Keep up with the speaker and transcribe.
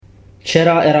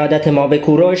چرا ارادت ما به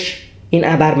کوروش، این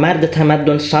ابرمرد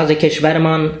تمدن ساز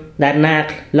کشورمان، در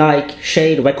نقل، لایک،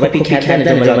 شیر و کپی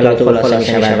کردن جملات او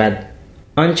خلاصه می شود.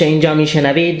 آنچه اینجا می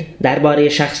شنوید درباره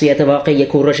شخصیت واقعی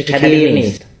کوروش کبیر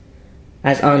نیست.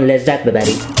 از آن لذت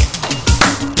ببرید.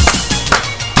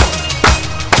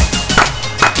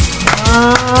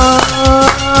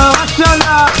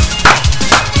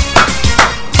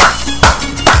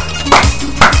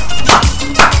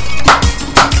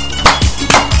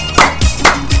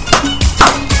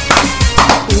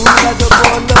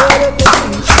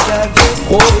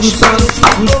 دوستان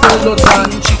گوش کنید لطفاً.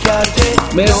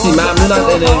 مرسی، ممنون از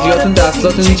انرژیاتون.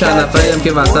 دستاتون این چند نفری هم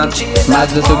که وسط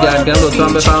مجلس رو گرم کردن لطفاً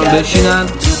بفرمایید بشینن.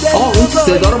 اون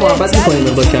صدا رو محبت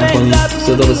می‌کنید با کم کنید،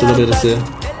 صدا به صدا برسه.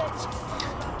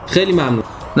 خیلی ممنون.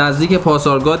 نزدیک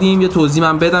پاسارگادیم. یه توضیح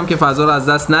من بدم که فضا رو از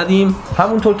دست ندیم.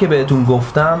 همونطور که بهتون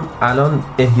گفتم الان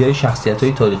احیای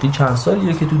شخصیت‌های تاریخی چند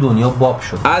سالیه که تو دنیا باب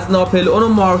شد. از ناپلئون و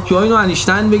مارک توین و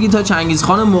انیشتین بگید تا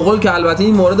چنگیزخان مغول که البته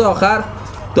این مورد آخر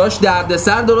داشت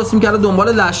دردسر درست می‌کرد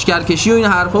دنبال لشکرکشی و این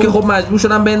حرفا که خب مجبور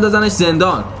شدن بندازنش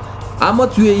زندان. اما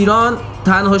توی ایران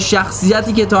تنها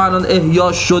شخصیتی که تا الان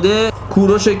احیا شده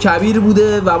کوروش کبیر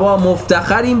بوده و ما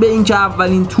مفتخریم به این که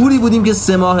اولین توری بودیم که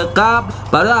 3 ماه قبل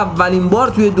برای اولین بار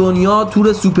توی دنیا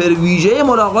تور سوپر ویژه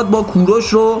ملاقات با کوروش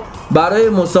رو برای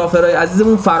مسافرای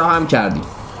عزیزمون فراهم کردیم.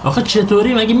 آخه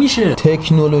چطوری مگه میشه؟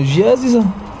 تکنولوژی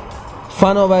عزیزم،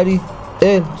 فناوری،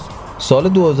 علم. سال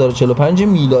 2045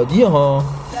 میلادی ها.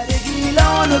 در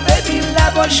گیلانو ببین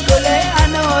لباش گل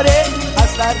اناره، از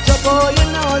سر تا پای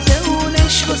ناز اون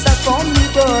عشق و صفا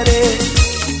میباره.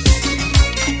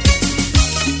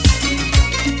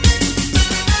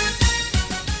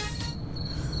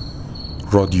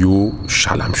 رادیو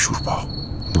شلم شوربا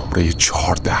نمره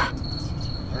 14.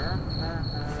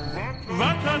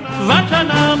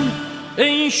 وطنم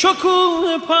ای شکوه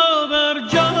پا بر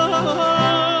جا.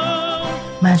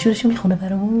 منشورشو میخونه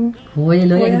برامون. وای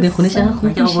الهی اگه بخونه چقدر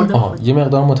خوب میشه. یه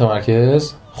مقدار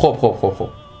متمرکز. خب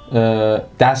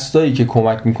دستایی که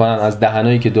کمک میکنن از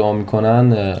دهنایی که دعا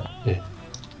میکنن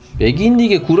بگین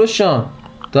دیگه. کوروشان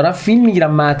دارم فیلم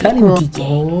میگیرم معطلیم دیگه.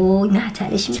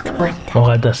 معطلش میکنم.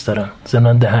 مقدس دارن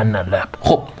زنان دهن نه لب.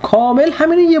 خب کامل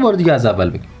همین یه بار دیگه از اول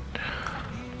بگیم.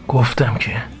 گفتم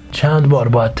که چند بار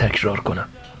باید تکرار کنم.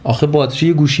 آخه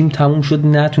باتری گوشیم تموم شد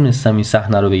نتونستم این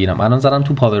صحنه رو بگیرم. الان زدم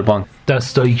تو پاور بانک.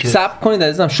 دستایی که صبر کنید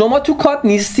عزیزم، شما تو کات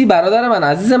نیستی برادر من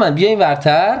عزیز من. بیا این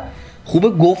ورتر. خوبه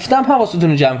گفتم حواستون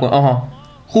رو جمع کن. آها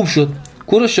خوب شد.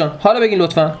 کوروشان حالا بگین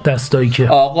لطفا. دستایی که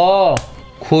آقا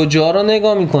کجا رو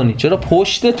نگاه میکنی؟ چرا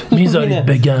پشتتون میذارید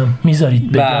بگم؟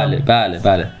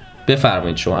 بله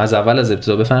بفرمایید. شما از اول از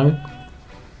ابتدا بفرمایید.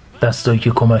 دستایی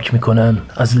که کمک میکنن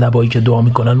از لبایی که دعا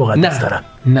میکنن مقدس دارن.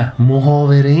 نه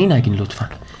محاوره‌ای نگین لطفا.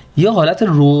 یه حالت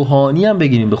روحانی هم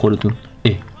بگیریم به خودتون.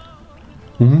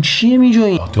 اون چیه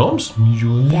میجوین؟ آدامس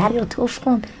میجوین؟ دریا توف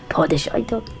کن پادشاهی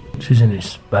تو. چیزی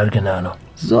نیست، برگ نعنا.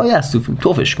 زای از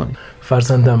توفش کنی.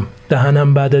 فرزندم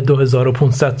دهنم بعد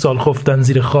 2500 سال خفتن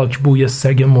زیر خاک بوی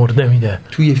سگ مرده میده.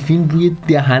 توی فیلم بوی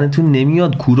دهنتون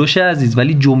نمیاد کوروش عزیز،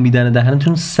 ولی جنبیدن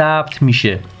دهنتون ثبت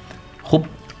میشه. خب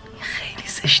خیلی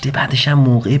زشته. بعدش هم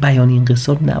موقع بیان این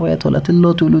قصه نباید حالت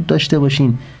لاتولود داشته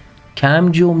باشین.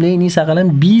 کم جمله نیست، حداقل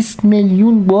 20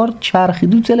 میلیون بار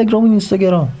چرخیدو تلگرام و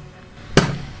اینستاگرام.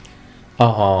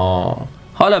 آها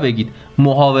حالا بگید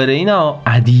محاوره اینا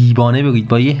ادیبانه بگید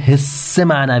با یه حس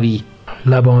معنوی.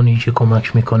 لبانی که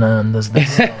کمک میکنند از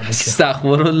دستانی که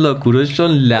استغفرالله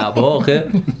کوروشون لبا. آخه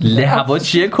لبا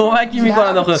چیه کمکی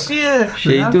میکنند؟ آخه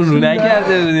شیطون رو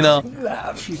نکرده بود اینا.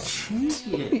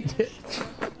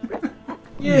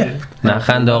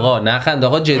 نخند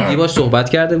آقا جدی باش، صحبت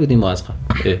کرده بودیم ما از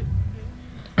قبل.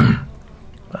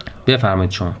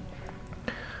 بفرمایید شما.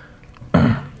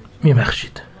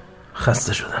 میبخشید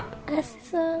خسته شدم.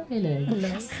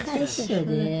 خسته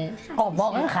شده.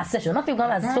 واقعا خسته شدم. من فکر کنم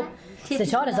از صبح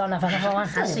 3-4 هزار نفر واقعا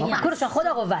خسته شدم. کوروش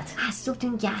خدا قوت. از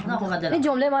صبحتون گرم. این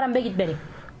جمله ما رو بگید بریم.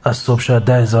 از صبح شاید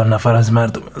 10,000 نفر از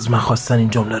مردم از من خواستن این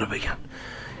جمله رو بگم.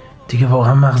 دیگه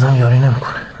واقعا مغزم یاری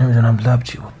نمیکنه. نمیدونم لب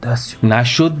چی بود، دست چی بود.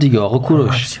 نشد دیگه آقا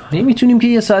کوروش. نمیتونیم که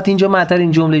یه ساعت اینجا معطل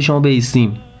این جمله شما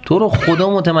بیستیم. تو رو خدا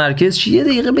متمرکز چی، یه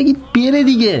دقیقه بگید بره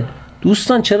دیگه.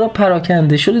 دوستان چرا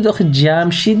پراکنده شدید؟ آخه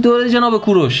جمشید دوره جناب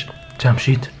کوروش.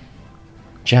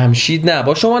 جمشید نه،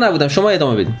 با شما نبودم. شما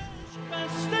ادامه بدین.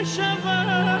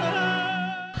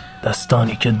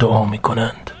 دستانی که دعا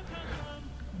میکنند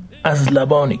از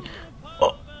لبانی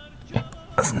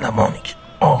که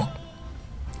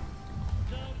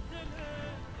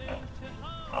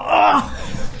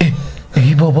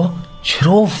ای بابا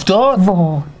چرا افتاد؟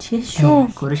 وا چه شو؟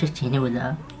 کوروش چینه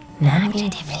بودم. نه میره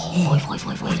وای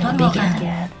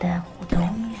بگردم خدا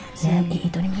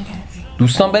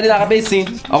دوستان برید عقب بیسین.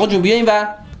 آقا جون بیا اینور.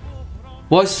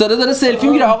 وایساده داره سلفی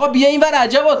میگیره. آقا بیا اینور.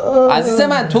 عجبا عزیز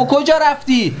من تو کجا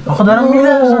رفتی؟ آقا دارم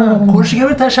میرسم. کوروش که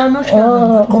به تشنج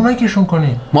کرد. کمکشون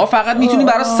کنیم. ما فقط میتونیم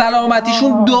برای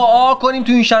سلامتیشون دعا کنیم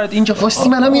تو این شرایط. اینجا واسه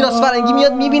منم میراث فرنگی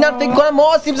میاد میبینن فکر کنم ما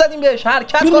آسیب زدیم بهش.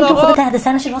 حرکت کن آقا. تو خود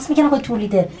دردسرش راست میگن آقا تور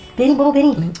لیدر. بریم بابا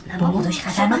بریم. بابا داش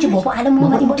خطرناکه بابا. الان ما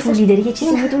اومدیم تور لیدر یه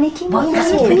چیزی میدونه کی ما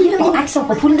عکس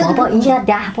پول داد. بابا اینجا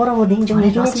 10 بار آورده اینجا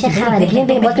میدونه چه خبره.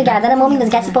 بریم باز به گردن ما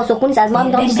میندازه. کسی پاسخگو نیست از ما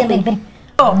میدونه. بریم.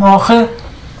 ما آخه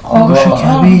کوروش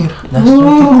کبیر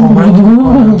دستانی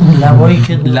کمک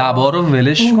که لبا رو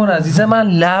ولش کن عزیز من.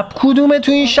 لب کدومه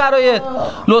تو این شرایط؟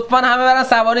 لطفاً همه برن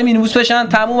سوار مینیبوس بشن.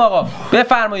 تموم آقا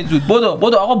بفرمایید زود.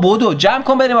 بدو آقا بدو. جمع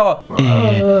کن بریم آقا.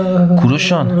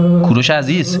 کوروش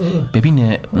عزیز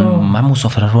ببین من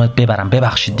مسافرا رو ببرم.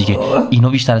 ببخشید دیگه اینا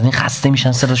بیشتر از این خسته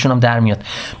میشن صداشون هم در میاد.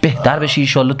 بهتر بشه ان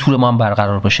شاءالله تور ما هم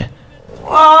برقرار باشه.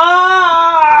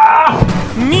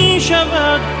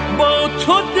 میشود با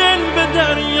تو دل به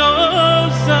دریا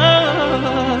زد،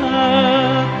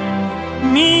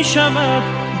 میشود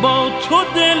با تو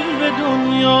دل به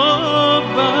دنیا